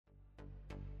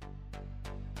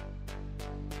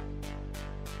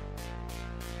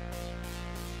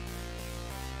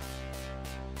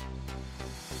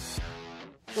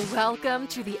Welcome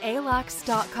to the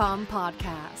ALUX.com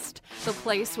podcast, the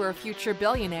place where future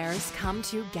billionaires come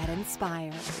to get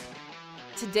inspired.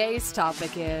 Today's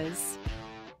topic is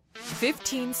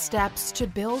 15 steps to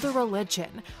build a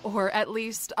religion, or at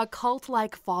least a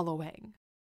cult-like following.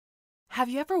 Have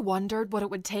you ever wondered what it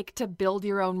would take to build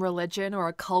your own religion or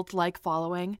a cult-like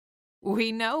following?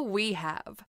 We know we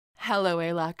have. Hello,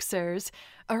 ALUXers.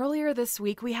 Earlier this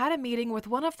week, we had a meeting with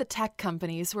one of the tech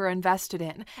companies we're invested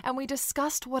in, and we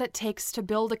discussed what it takes to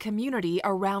build a community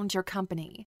around your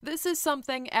company. This is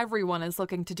something everyone is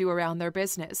looking to do around their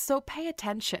business, so pay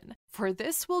attention, for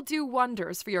this will do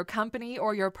wonders for your company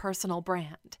or your personal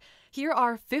brand. Here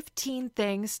are 15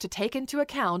 things to take into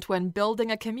account when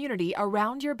building a community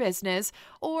around your business,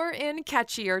 or in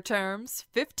catchier terms,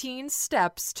 15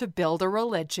 steps to build a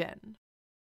religion.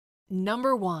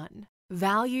 Number 1,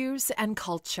 values and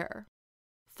culture.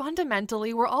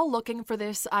 Fundamentally, we're all looking for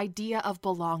this idea of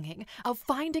belonging, of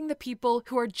finding the people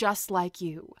who are just like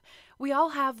you. We all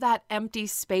have that empty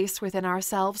space within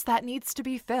ourselves that needs to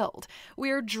be filled.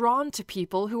 We're drawn to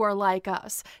people who are like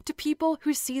us, to people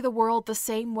who see the world the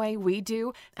same way we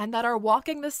do, and that are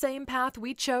walking the same path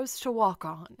we chose to walk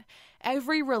on.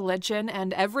 Every religion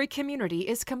and every community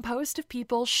is composed of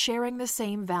people sharing the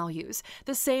same values,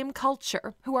 the same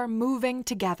culture, who are moving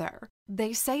together.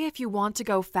 They say if you want to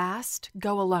go fast,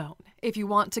 go alone. If you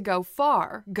want to go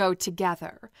far, go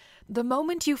together. The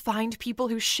moment you find people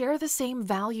who share the same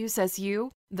values as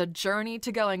you, the journey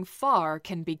to going far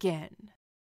can begin.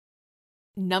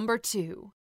 Number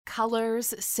 2,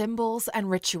 colors, symbols,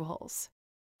 and rituals.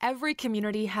 Every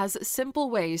community has simple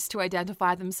ways to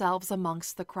identify themselves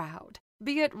amongst the crowd.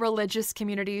 Be it religious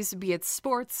communities, be it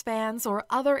sports fans, or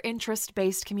other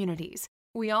interest-based communities.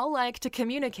 We all like to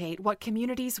communicate what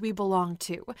communities we belong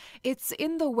to. It's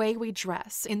in the way we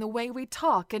dress, in the way we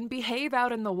talk and behave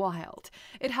out in the wild.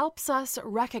 It helps us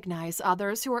recognize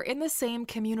others who are in the same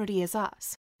community as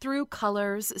us. Through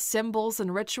colors, symbols,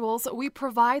 and rituals, we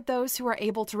provide those who are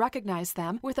able to recognize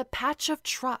them with a patch of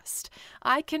trust.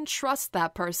 I can trust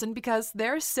that person because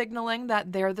they're signaling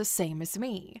that they're the same as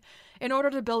me. In order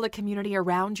to build a community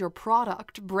around your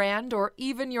product, brand, or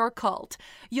even your cult,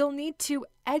 you'll need to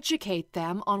educate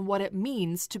them on what it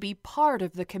means to be part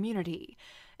of the community.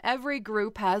 Every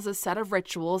group has a set of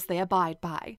rituals they abide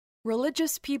by.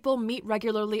 Religious people meet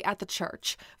regularly at the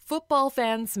church, football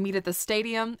fans meet at the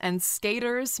stadium, and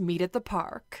skaters meet at the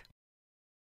park.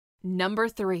 Number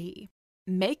 3,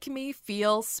 make me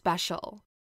feel special.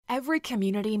 Every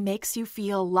community makes you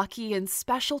feel lucky and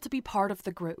special to be part of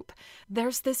the group.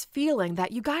 There's this feeling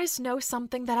that you guys know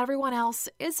something that everyone else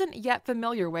isn't yet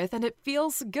familiar with, and it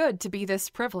feels good to be this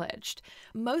privileged.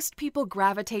 Most people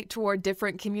gravitate toward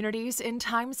different communities in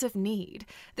times of need.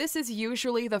 This is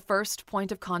usually the first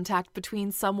point of contact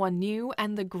between someone new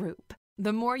and the group.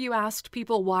 The more you ask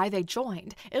people why they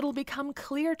joined, it'll become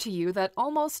clear to you that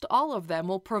almost all of them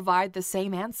will provide the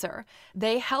same answer.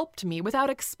 They helped me without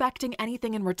expecting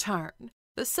anything in return.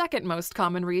 The second most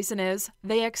common reason is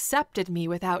they accepted me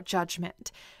without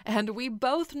judgment. And we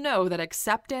both know that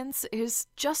acceptance is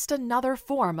just another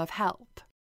form of help.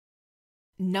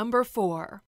 Number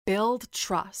 4, build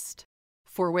trust.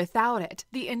 For without it,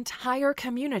 the entire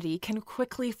community can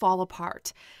quickly fall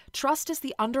apart. Trust is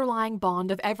the underlying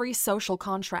bond of every social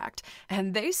contract,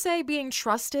 and they say being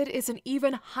trusted is an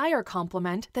even higher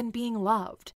compliment than being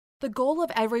loved. The goal of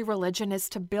every religion is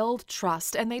to build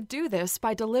trust, and they do this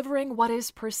by delivering what is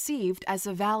perceived as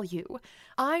a value.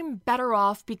 I'm better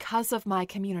off because of my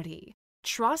community.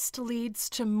 Trust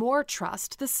leads to more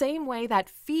trust, the same way that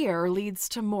fear leads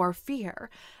to more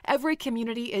fear. Every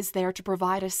community is there to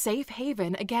provide a safe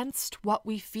haven against what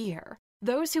we fear.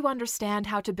 Those who understand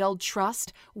how to build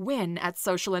trust win at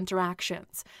social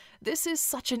interactions. This is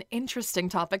such an interesting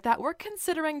topic that we're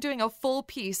considering doing a full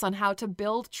piece on how to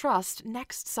build trust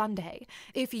next Sunday.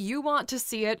 If you want to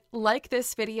see it, like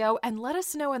this video and let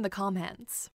us know in the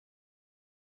comments.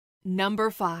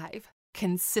 Number 5,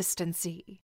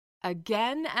 consistency.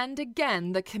 Again and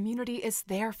again, the community is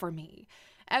there for me.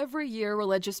 Every year,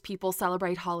 religious people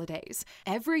celebrate holidays.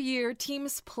 Every year,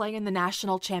 teams play in the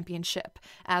national championship.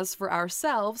 As for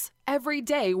ourselves, every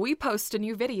day we post a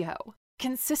new video.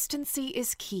 Consistency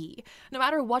is key. No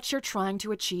matter what you're trying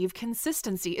to achieve,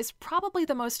 consistency is probably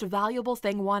the most valuable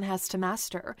thing one has to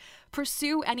master.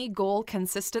 Pursue any goal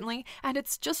consistently, and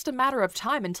it's just a matter of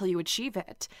time until you achieve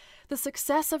it. The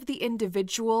success of the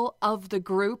individual, of the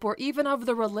group, or even of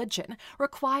the religion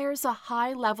requires a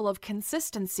high level of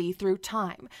consistency through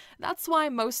time. That's why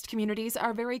most communities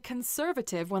are very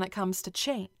conservative when it comes to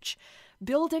change.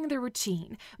 building the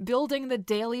routine, building the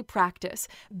daily practice,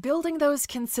 building those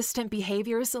consistent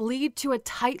behaviors lead to a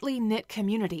tightly knit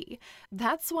community.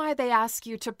 That's why they ask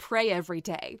you to pray every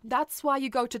day. That's why you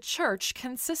go to church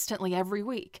consistently every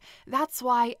week. That's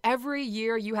why every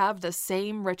year you have the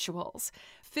same rituals.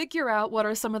 Figure out what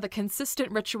are some of the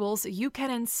consistent rituals you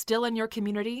can instill in your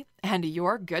community, and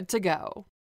you're good to go.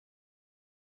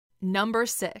 Number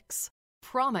 6.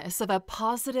 Promise of a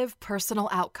positive personal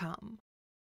outcome.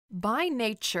 By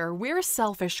nature, we're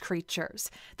selfish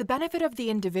creatures. The benefit of the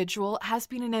individual has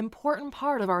been an important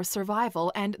part of our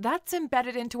survival, and that's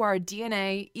embedded into our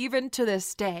DNA even to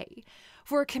this day.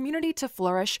 For a community to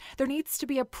flourish, there needs to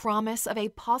be a promise of a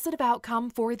positive outcome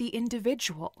for the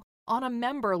individual. On a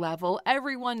member level,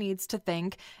 everyone needs to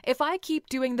think, if I keep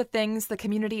doing the things the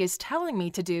community is telling me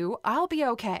to do, I'll be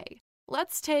okay.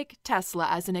 Let's take Tesla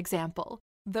as an example.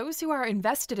 Those who are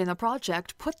invested in the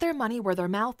project put their money where their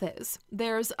mouth is.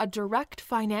 There's a direct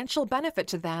financial benefit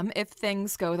to them if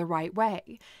things go the right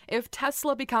way. If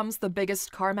Tesla becomes the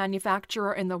biggest car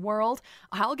manufacturer in the world,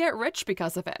 I'll get rich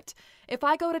because of it. If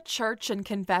I go to church and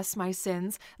confess my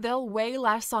sins, they'll weigh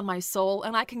less on my soul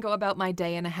and I can go about my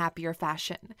day in a happier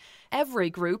fashion. Every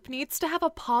group needs to have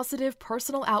a positive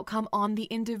personal outcome on the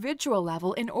individual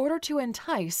level in order to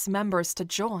entice members to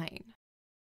join.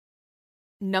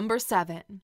 Number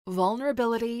 7.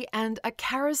 Vulnerability and a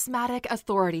charismatic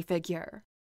authority figure.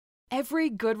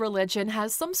 Every good religion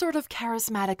has some sort of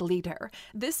charismatic leader.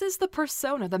 This is the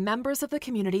persona the members of the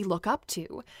community look up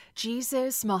to.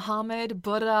 Jesus, Muhammad,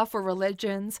 Buddha for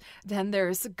religions. Then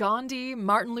there's Gandhi,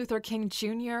 Martin Luther King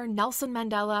Jr., Nelson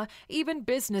Mandela. Even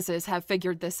businesses have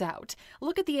figured this out.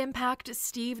 Look at the impact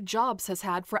Steve Jobs has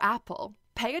had for Apple.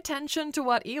 Pay attention to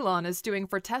what Elon is doing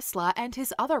for Tesla and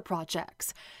his other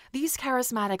projects. These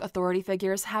charismatic authority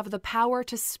figures have the power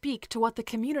to speak to what the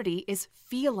community is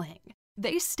feeling.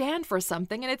 They stand for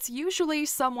something, and it's usually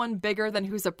someone bigger than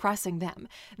who's oppressing them.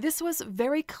 This was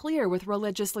very clear with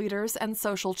religious leaders and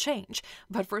social change,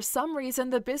 but for some reason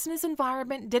the business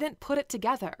environment didn't put it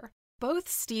together. Both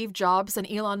Steve Jobs and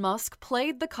Elon Musk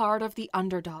played the card of the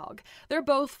underdog. They're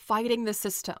both fighting the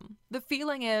system. The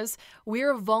feeling is,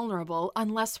 we're vulnerable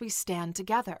unless we stand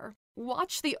together.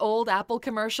 Watch the old Apple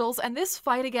commercials and this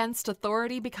fight against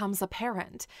authority becomes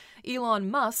apparent. Elon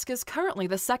Musk is currently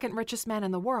the second richest man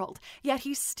in the world, yet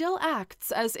he still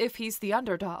acts as if he's the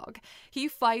underdog. He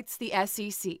fights the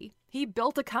SEC. He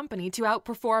built a company to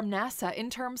outperform NASA in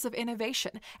terms of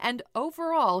innovation, and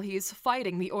overall he's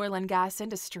fighting the oil and gas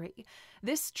industry.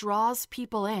 This draws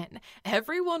people in.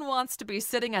 Everyone wants to be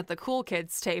sitting at the cool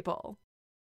kids' table.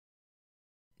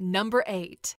 Number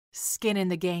 8. Skin in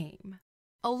the game.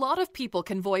 A lot of people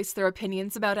can voice their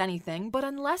opinions about anything, but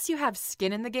unless you have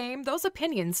skin in the game, those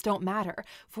opinions don't matter,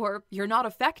 for you're not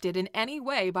affected in any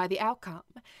way by the outcome.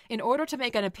 In order to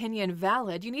make an opinion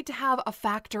valid, you need to have a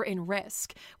factor in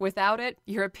risk. Without it,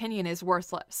 your opinion is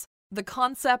worthless. The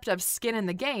concept of skin in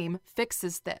the game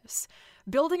fixes this.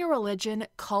 Building a religion,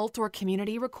 cult, or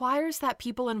community requires that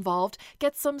people involved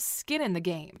get some skin in the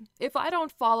game. If I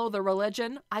don't follow the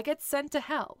religion, I get sent to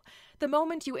hell. The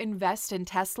moment you invest in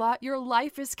Tesla, your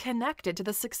life is connected to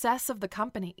the success of the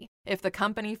company. If the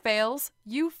company fails,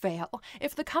 you fail.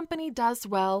 If the company does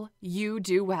well, you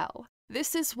do well.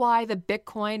 This is why the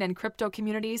Bitcoin and crypto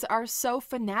communities are so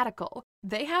fanatical.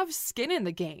 They have skin in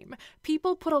the game.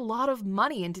 People put a lot of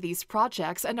money into these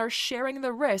projects and are sharing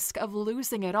the risk of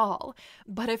losing it all.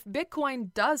 But if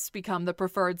Bitcoin does become the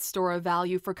preferred store of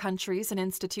value for countries and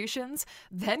institutions,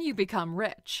 then you become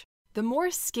rich. The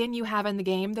more skin you have in the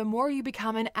game, the more you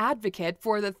become an advocate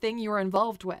for the thing you're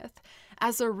involved with.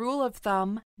 As a rule of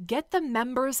thumb, get the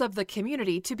members of the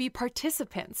community to be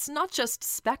participants, not just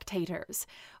spectators.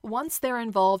 Once they're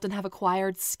involved and have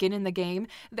acquired skin in the game,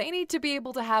 they need to be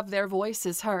able to have their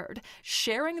voices heard.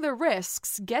 Sharing the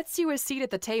risks gets you a seat at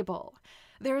the table.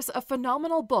 There's a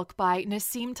phenomenal book by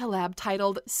Nassim Taleb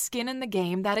titled Skin in the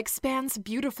Game that expands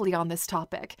beautifully on this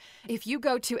topic. If you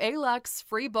go to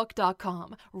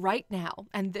aluxfreebook.com right now,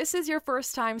 and this is your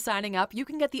first time signing up, you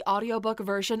can get the audiobook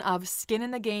version of Skin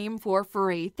in the Game for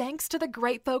free, thanks to the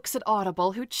great folks at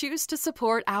Audible who choose to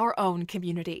support our own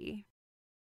community.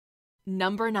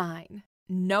 Number 9.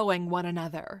 Knowing one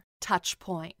another. Touch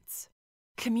points.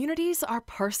 Communities are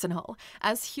personal.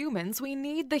 As humans, we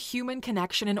need the human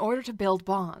connection in order to build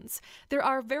bonds. There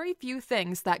are very few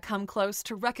things that come close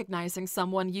to recognizing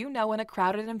someone you know in a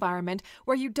crowded environment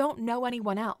where you don't know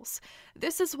anyone else.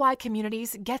 This is why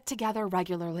communities get together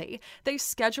regularly. They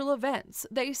schedule events,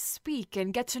 they speak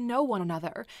and get to know one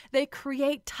another. They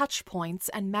create touch points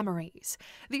and memories.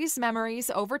 These memories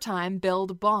over time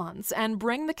build bonds and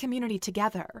bring the community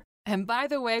together. And by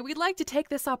the way, we'd like to take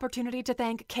this opportunity to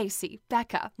thank Casey,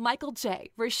 Becca, Michael J.,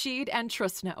 Rashid, and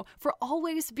Trusno for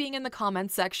always being in the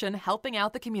comments section helping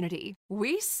out the community.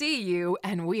 We see you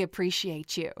and we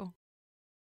appreciate you.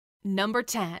 Number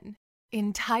 10.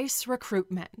 Entice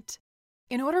recruitment.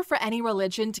 In order for any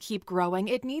religion to keep growing,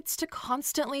 it needs to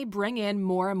constantly bring in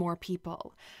more and more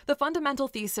people. The fundamental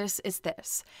thesis is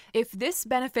this: if this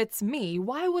benefits me,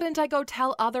 why wouldn't I go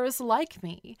tell others like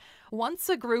me? Once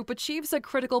a group achieves a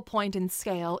critical point in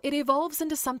scale, it evolves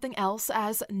into something else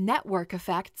as network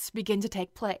effects begin to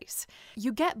take place.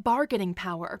 You get bargaining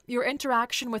power. Your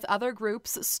interaction with other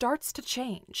groups starts to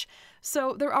change.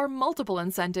 So there are multiple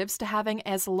incentives to having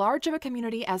as large of a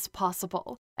community as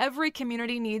possible. Every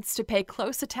community needs to pay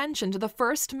close attention to the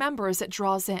first members it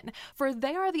draws in, for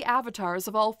they are the avatars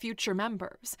of all future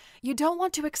members. You don't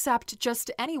want to accept just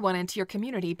anyone into your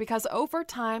community because over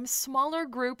time, smaller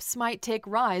groups might take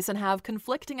rise and have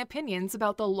conflicting opinions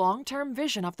about the long-term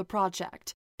vision of the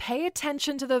project. Pay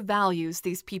attention to the values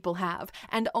these people have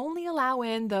and only allow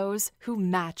in those who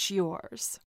match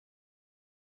yours.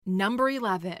 Number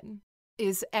 11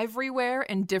 is everywhere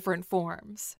in different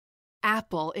forms.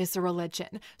 Apple is a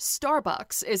religion.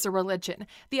 Starbucks is a religion.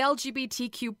 The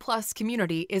LGBTQ plus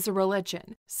community is a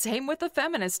religion. Same with the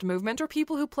feminist movement or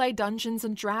people who play Dungeons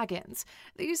and Dragons.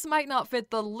 These might not fit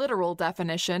the literal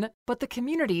definition, but the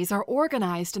communities are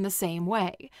organized in the same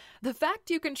way. The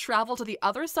fact you can travel to the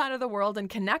other side of the world and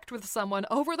connect with someone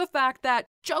over the fact that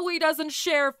Joey doesn't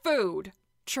share food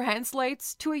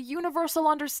translates to a universal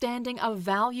understanding of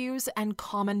values and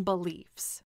common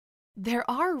beliefs. There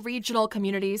are regional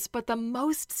communities, but the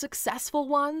most successful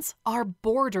ones are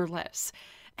borderless.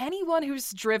 Anyone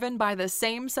who's driven by the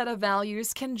same set of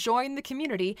values can join the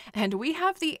community, and we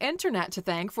have the internet to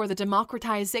thank for the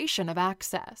democratization of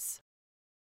access.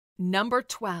 Number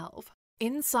 12.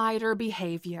 Insider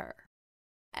behavior.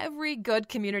 Every good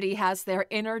community has their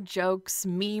inner jokes,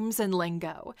 memes, and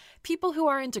lingo. People who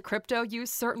are into crypto use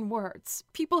certain words.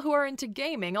 People who are into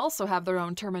gaming also have their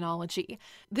own terminology.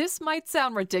 This might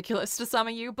sound ridiculous to some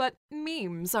of you, but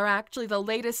memes are actually the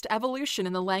latest evolution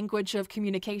in the language of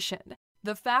communication.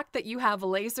 The fact that you have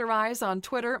laser eyes on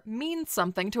Twitter means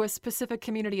something to a specific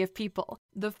community of people.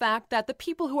 The fact that the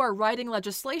people who are writing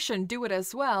legislation do it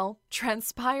as well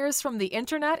transpires from the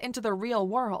internet into the real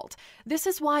world. This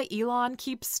is why Elon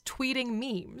keeps tweeting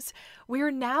memes.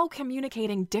 We're now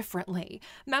communicating differently.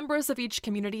 Members of each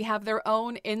community have their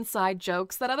own inside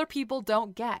jokes that other people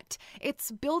don't get. It's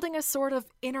building a sort of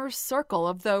inner circle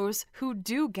of those who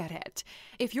do get it.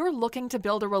 If you're looking to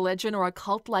build a religion or a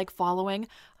cult-like following,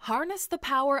 harness the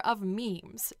power of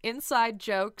memes, inside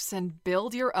jokes, and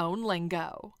build your own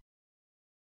lingo.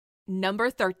 Number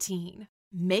 13.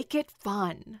 Make it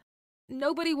fun.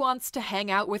 Nobody wants to hang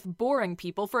out with boring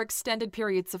people for extended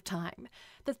periods of time.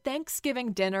 The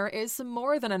Thanksgiving dinner is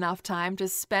more than enough time to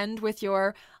spend with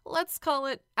your, let's call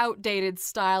it, outdated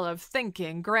style of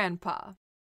thinking grandpa.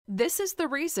 This is the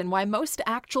reason why most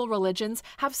actual religions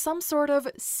have some sort of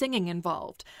singing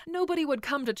involved. Nobody would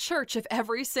come to church if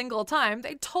every single time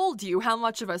they told you how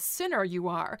much of a sinner you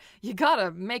are. You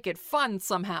gotta make it fun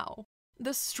somehow.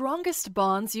 The strongest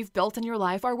bonds you've built in your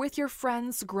life are with your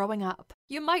friends growing up.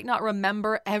 You might not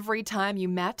remember every time you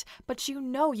met, but you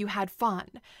know you had fun.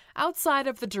 Outside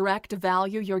of the direct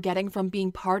value you're getting from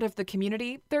being part of the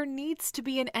community, there needs to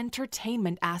be an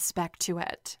entertainment aspect to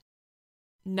it.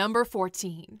 Number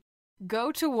 14.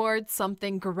 Go towards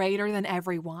something greater than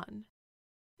everyone.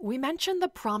 We mentioned the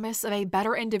promise of a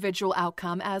better individual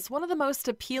outcome as one of the most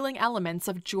appealing elements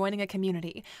of joining a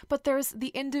community, but there's the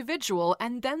individual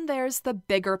and then there's the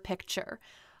bigger picture.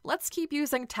 Let's keep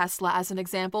using Tesla as an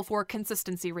example for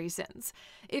consistency reasons.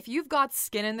 If you've got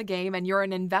skin in the game and you're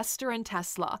an investor in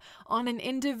Tesla, on an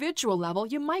individual level,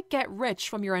 you might get rich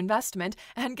from your investment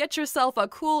and get yourself a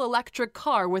cool electric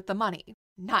car with the money.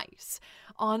 Nice.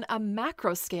 On a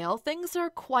macro scale, things are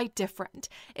quite different.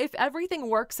 If everything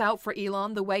works out for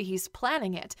Elon the way he's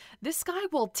planning it, this guy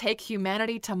will take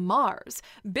humanity to Mars.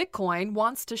 Bitcoin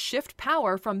wants to shift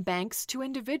power from banks to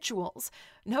individuals.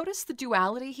 Notice the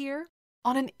duality here?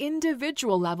 On an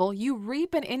individual level, you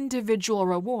reap an individual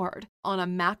reward. On a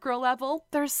macro level,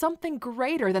 there's something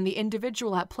greater than the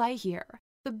individual at play here.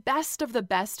 The best of the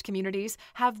best communities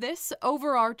have this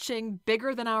overarching,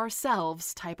 bigger than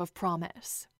ourselves type of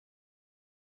promise.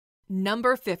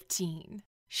 Number 15.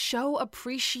 Show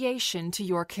appreciation to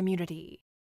your community.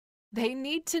 They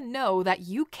need to know that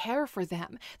you care for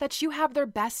them, that you have their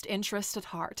best interest at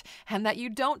heart, and that you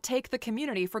don't take the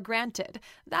community for granted.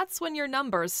 That's when your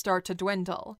numbers start to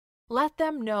dwindle. Let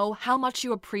them know how much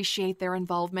you appreciate their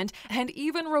involvement and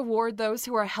even reward those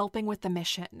who are helping with the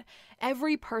mission.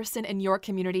 Every person in your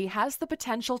community has the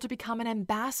potential to become an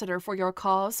ambassador for your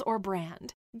cause or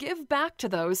brand. Give back to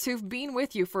those who've been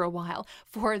with you for a while,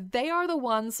 for they are the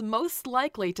ones most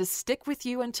likely to stick with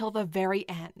you until the very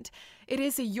end. It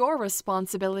is your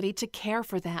responsibility to care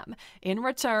for them. In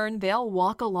return, they'll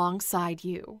walk alongside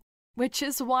you. Which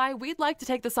is why we'd like to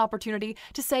take this opportunity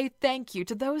to say thank you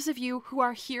to those of you who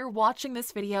are here watching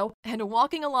this video and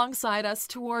walking alongside us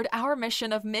toward our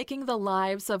mission of making the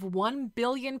lives of 1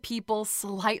 billion people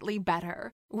slightly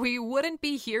better. We wouldn't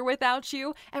be here without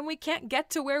you, and we can't get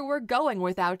to where we're going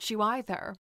without you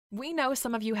either. We know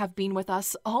some of you have been with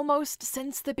us almost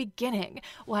since the beginning,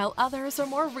 while others are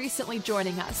more recently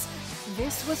joining us.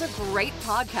 This was a great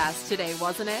podcast today,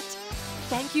 wasn't it?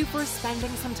 Thank you for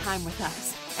spending some time with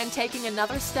us and taking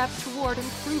another step toward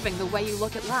improving the way you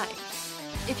look at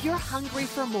life. If you're hungry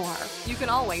for more, you can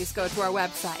always go to our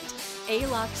website,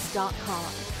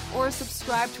 alux.com, or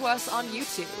subscribe to us on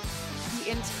YouTube.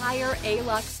 The entire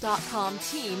alux.com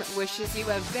team wishes you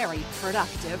a very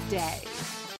productive day.